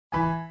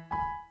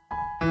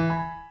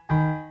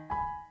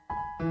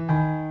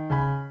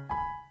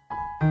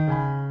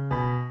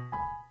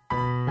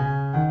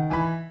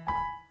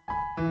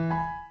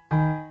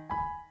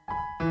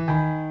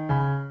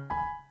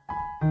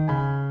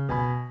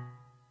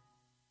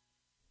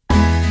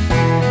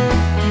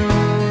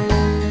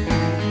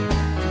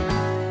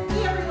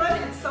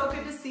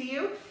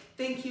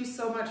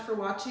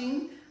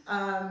watching.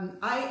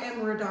 I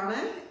am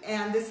Rodonna,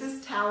 and this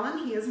is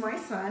Talon. He is my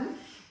son,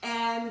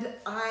 and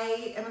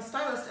I am a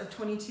stylist of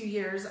 22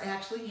 years. I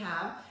actually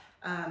have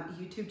a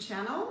YouTube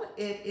channel.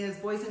 It is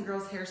Boys and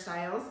Girls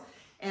Hairstyles,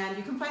 and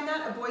you can find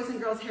that at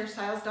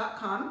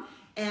boysandgirlshairstyles.com.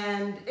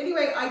 And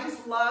anyway, I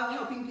just love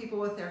helping people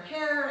with their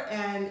hair,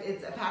 and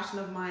it's a passion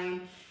of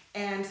mine.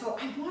 And so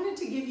I wanted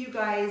to give you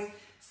guys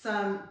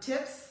some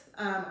tips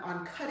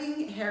on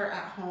cutting hair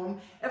at home.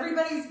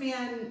 Everybody's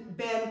been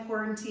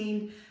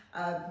quarantined,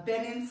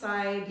 been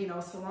inside, you know,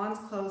 salons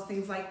closed,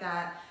 things like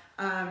that.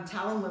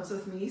 Talon lives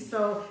with me,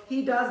 so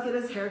he does get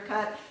his hair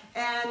cut.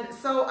 And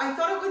so I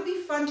thought it would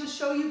be fun to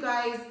show you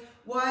guys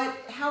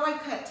how I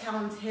cut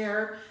Talon's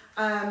hair.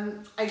 I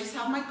just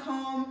have my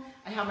comb,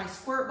 I have my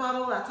squirt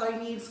bottle, that's all you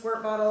need,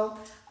 squirt bottle.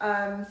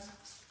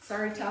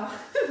 Sorry, Tal,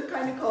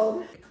 kind of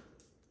cold.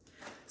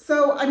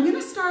 So I'm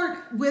gonna start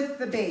with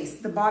the base,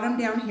 the bottom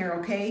down here,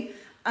 okay?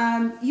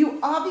 You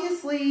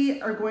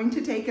obviously are going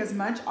to take as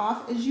much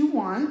off as you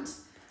want.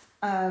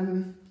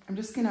 I'm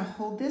just gonna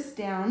hold this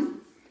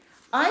down.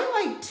 I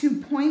like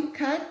to point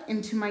cut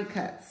into my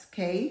cuts,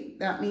 okay?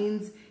 That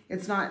means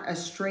it's not a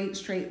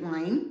straight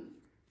line.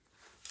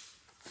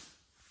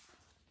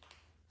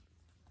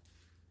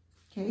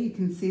 Okay, you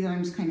can see that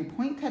I'm just kind of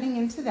point cutting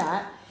into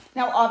that.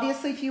 Now,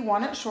 obviously, if you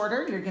want it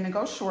shorter, you're gonna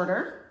go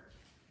shorter.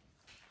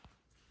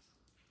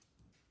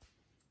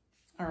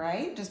 All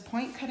right, just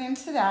point cut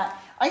into that.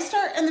 I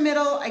start in the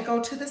middle, I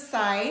go to the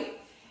side,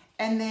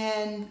 and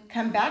then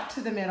come back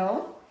to the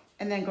middle,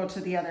 and then go to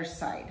the other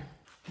side.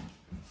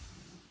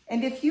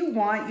 And if you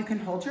want, you can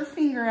hold your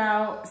finger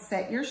out,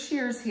 set your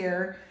shears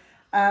here.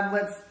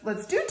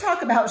 Let's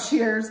talk about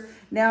shears.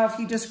 Now, if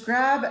you just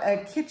grab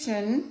a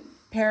kitchen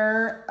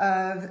pair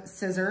of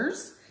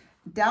scissors,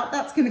 doubt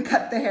that's gonna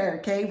cut the hair,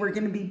 okay? We're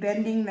gonna be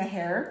bending the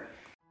hair.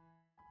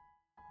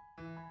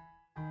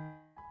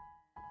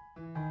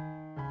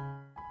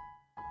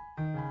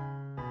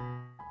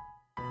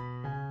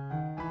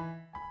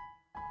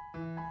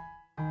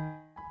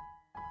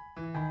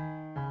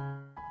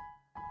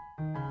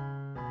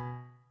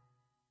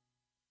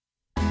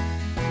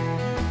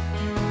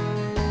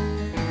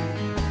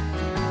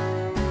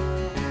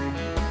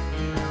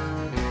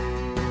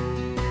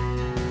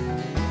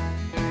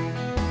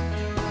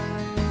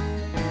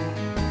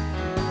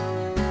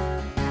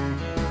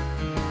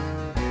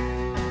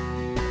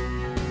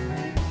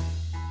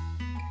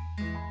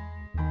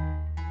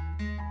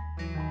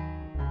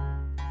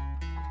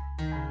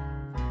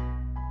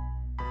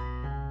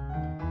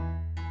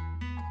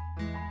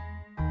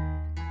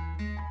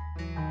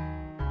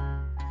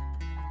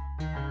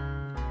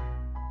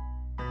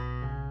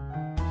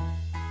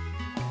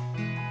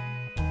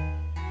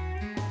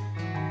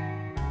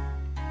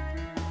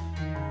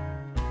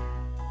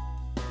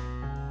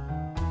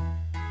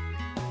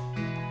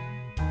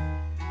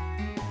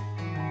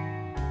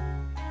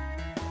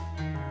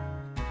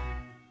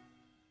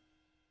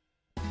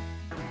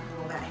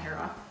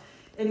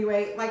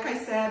 Anyway, like I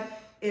said,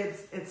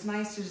 it's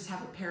nice to just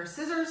have a pair of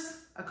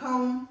scissors, a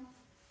comb,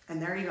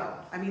 and there you go.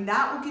 I mean,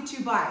 that will get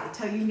you by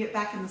until you can get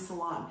back in the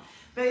salon.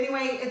 But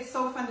anyway, it's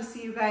so fun to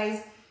see you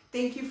guys.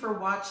 Thank you for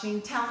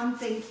watching. Talon,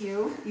 thank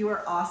you. You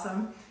are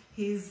awesome.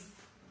 He's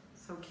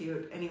so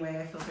cute. Anyway,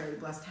 I feel very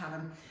blessed to have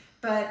him.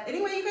 But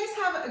anyway, you guys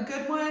have a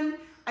good one.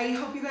 I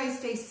hope you guys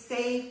stay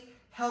safe,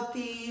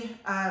 healthy.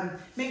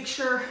 Make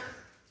sure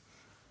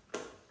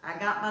I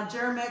got my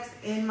Germ-X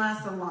in my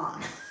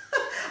salon.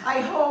 I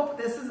hope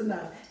this is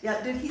enough.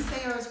 Yeah, did he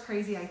say I was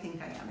crazy? I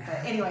think I am.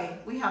 But anyway,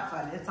 we have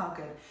fun. It's all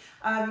good.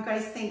 You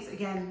guys, thanks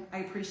again. I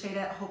appreciate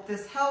it. Hope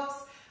this helps.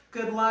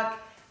 Good luck.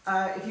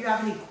 If you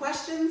have any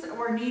questions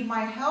or need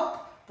my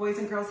help,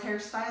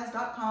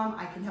 boysandgirlshairstyles.com.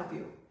 I can help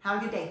you. Have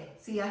a good day.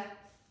 See ya.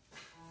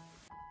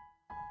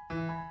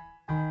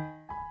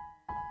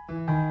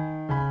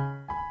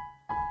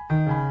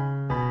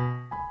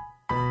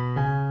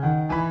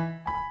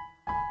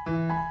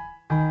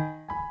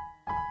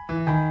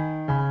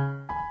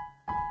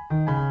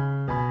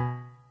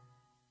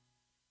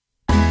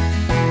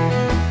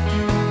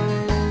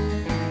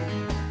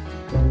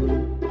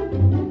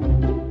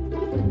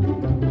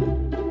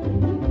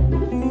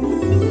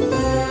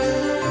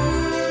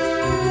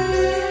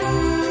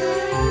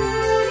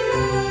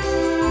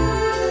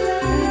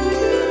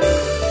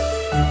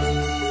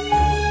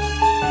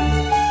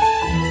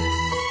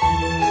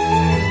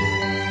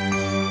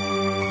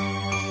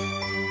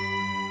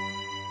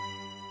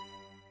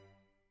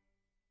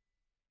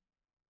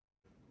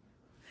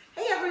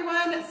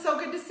 So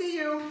good to see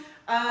you.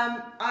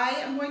 I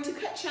am going to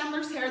cut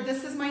Chandler's hair.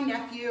 This is my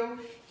nephew.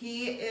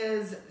 He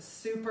is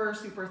super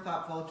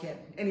thoughtful kid.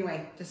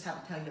 Anyway, just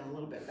have to tell you a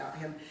little bit about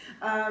him.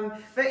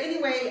 But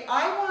anyway,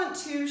 I want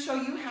to show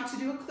you how to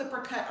do a clipper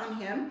cut on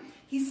him.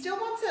 He still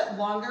wants it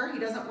longer. He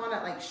doesn't want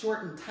it like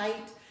short and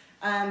tight.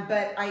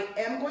 But I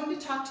am going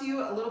to talk to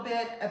you a little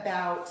bit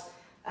about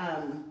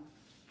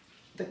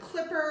the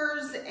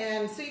clippers,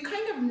 and so you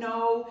kind of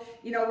know,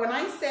 you know, when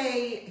I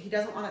say he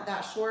doesn't want it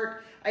that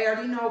short, I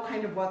already know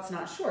kind of what's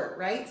not short,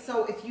 right?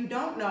 So if you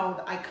don't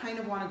know, I kind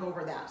of want to go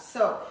over that.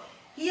 So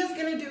He is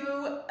gonna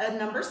do a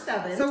number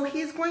 7. So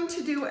he's going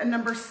to do a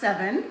number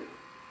 7.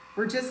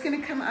 We're just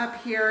gonna come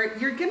up here.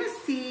 You're gonna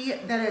see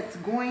that it's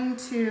going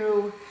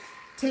to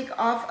take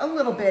off a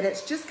little bit.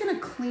 It's just gonna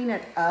clean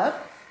it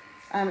up.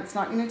 It's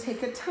not gonna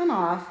take a ton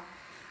off.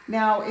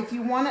 Now, if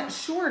you want it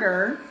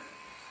shorter,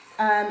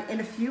 in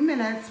a few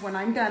minutes when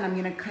I'm done, I'm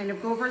gonna kind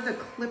of go over the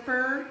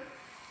clipper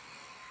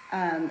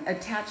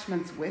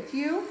attachments with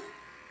you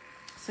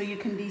so you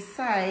can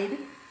decide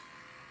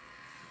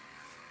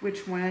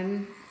which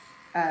one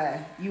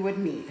you would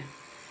need.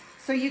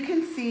 So you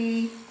can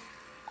see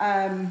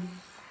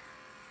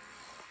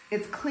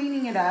it's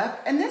cleaning it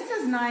up. And this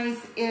is nice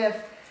if,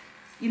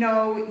 you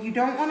know, you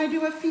don't want to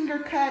do a finger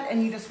cut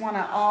and you just want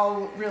it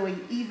all really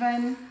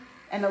even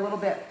and a little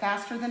bit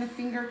faster than a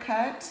finger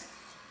cut.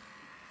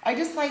 I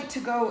just like to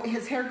go,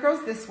 his hair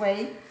grows this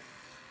way,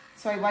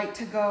 so I like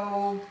to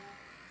go,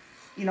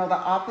 you know, the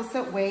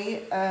opposite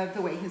way of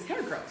the way his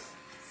hair grows.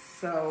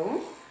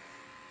 So,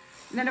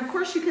 and then of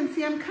course you can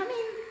see I'm coming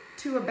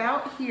to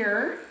about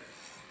here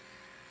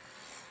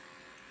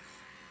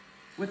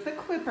with the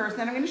clippers.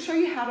 Then I'm going to show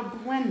you how to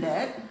blend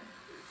it.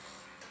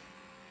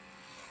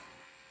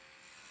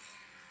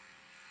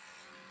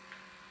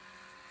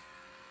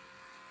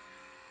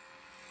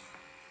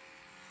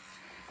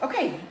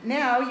 Okay,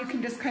 now you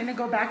can just kind of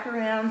go back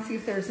around, see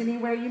if there's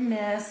anywhere you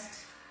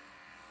missed.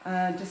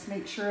 Just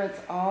make sure it's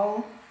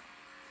all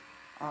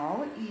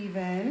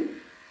even.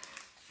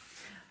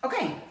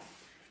 Okay,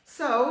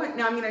 so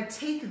now I'm going to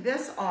take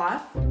this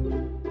off.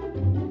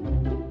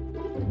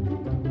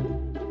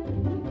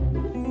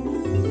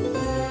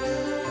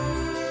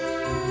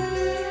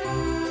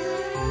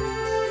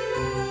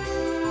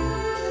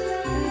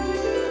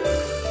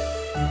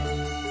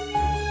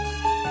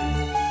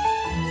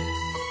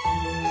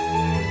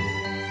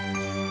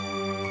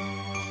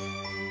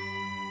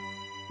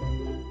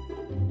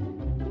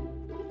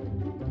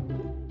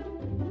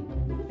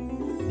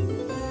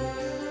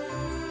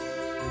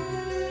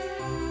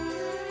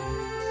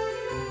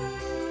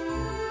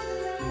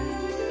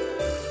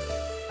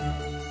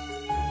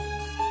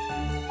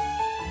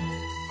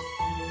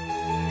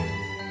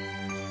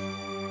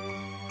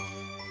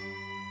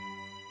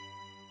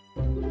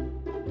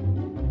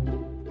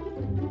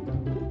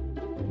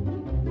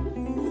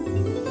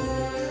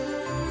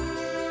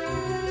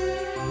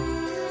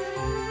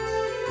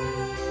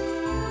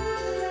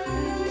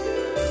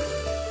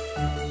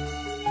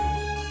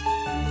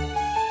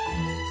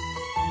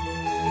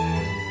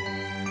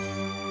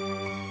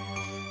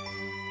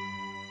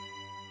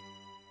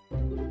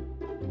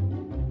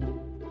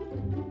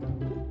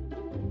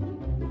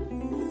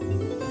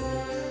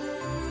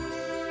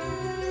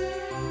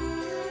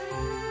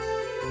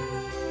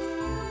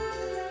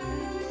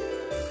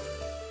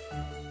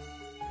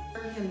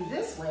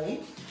 This way.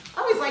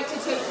 I always like to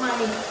take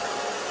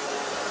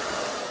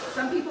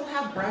some people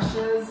have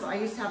brushes. I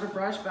used to have a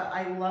brush, but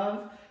I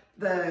love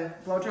the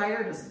blow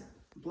dryer. Just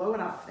blow it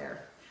off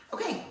there.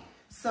 Okay,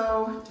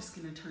 so I'm just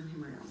gonna turn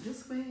him around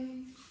this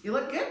way. You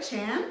look good,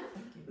 Chan.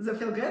 Does it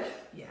feel good?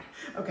 Yeah.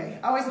 Okay,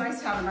 always nice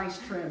to have a nice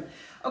trim.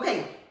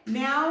 Okay,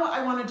 now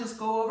I wanna just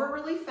go over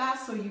really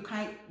fast so you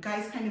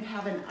guys kind of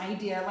have an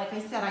idea. Like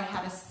I said, I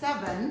had a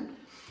 7.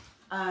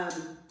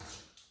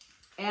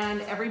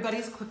 And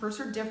everybody's clippers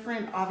are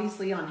different,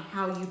 obviously, on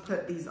how you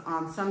put these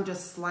on. Some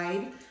just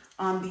slide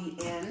on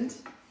the end.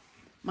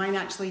 Mine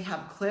actually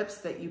have clips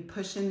that you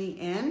push in the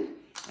end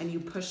and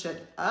you push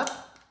it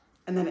up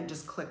and then it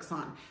just clicks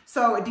on.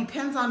 So it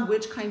depends on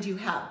which kind you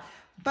have.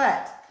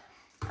 But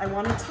I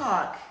want to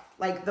talk,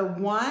 like the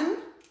one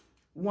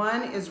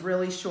is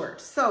really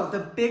short. So the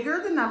bigger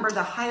the number,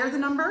 the higher the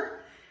number,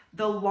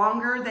 the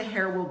longer the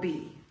hair will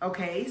be,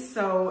 okay?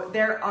 So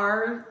there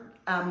are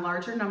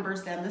larger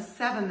numbers than the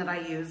 7 that I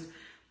used,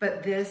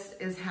 but this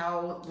is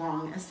how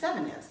long a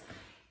 7 is.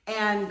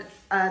 And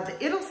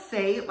it'll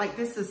say, like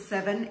this is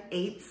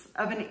 7/8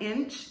 of an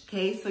inch,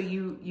 okay? So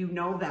you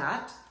know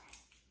that.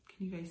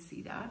 Can you guys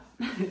see that?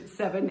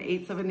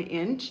 7/8 of an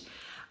inch.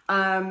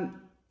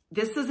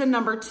 This is a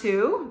number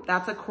 2,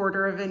 that's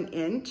 1/4 of an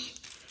inch.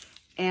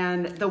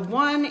 And the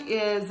 1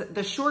 is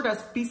the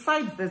shortest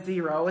besides the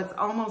 0. It's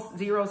almost,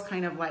 0 is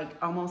kind of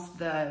like almost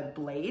the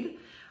blade.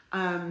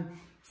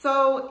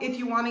 So if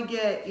you want to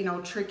get, you know,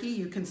 tricky,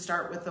 you can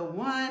start with a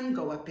 1,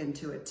 go up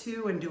into a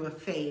 2 and do a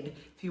fade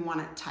if you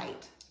want it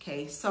tight.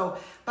 Okay, so,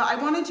 but I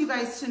wanted you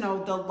guys to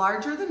know the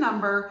larger the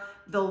number,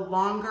 the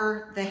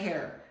longer the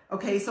hair.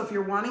 Okay, so if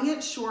you're wanting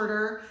it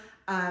shorter,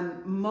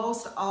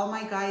 most all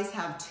my guys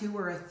have 2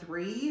 or a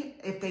 3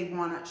 if they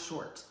want it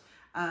short.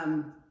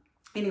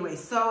 Anyway,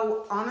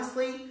 so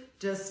honestly,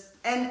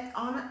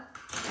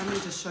 let me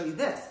just show you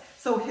this.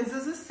 So his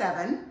is a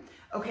 7.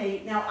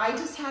 Okay, now I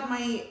just had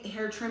my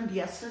hair trimmed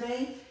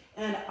yesterday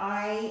and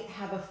I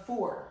have a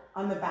 4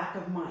 on the back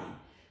of mine.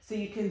 So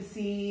you can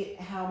see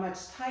how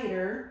much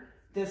tighter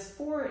this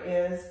 4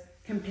 is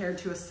compared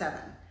to a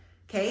 7.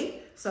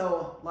 Okay,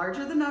 so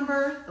larger the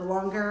number, the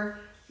longer,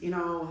 you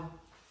know,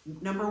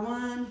 number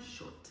 1,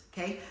 short.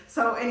 Okay,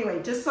 so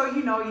anyway, just so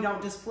you know, you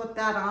don't just flip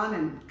that on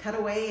and cut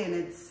away and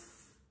it's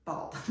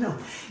bald. No.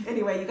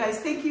 Anyway, you guys,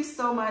 thank you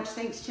so much.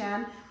 Thanks,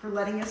 Chan, for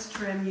letting us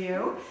trim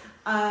you.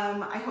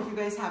 I hope you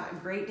guys have a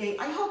great day.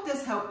 I hope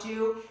this helped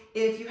you.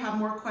 If you have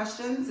more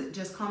questions,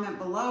 just comment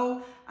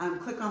below.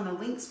 Click on the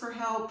links for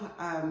help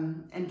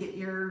and get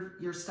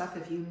your stuff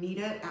if you need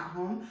it at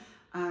home,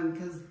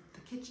 because the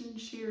kitchen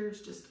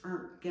shears just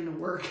aren't gonna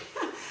work.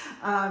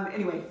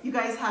 Anyway, you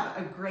guys have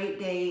a great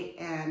day,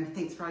 and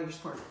thanks for all your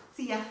support.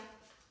 See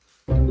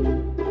ya.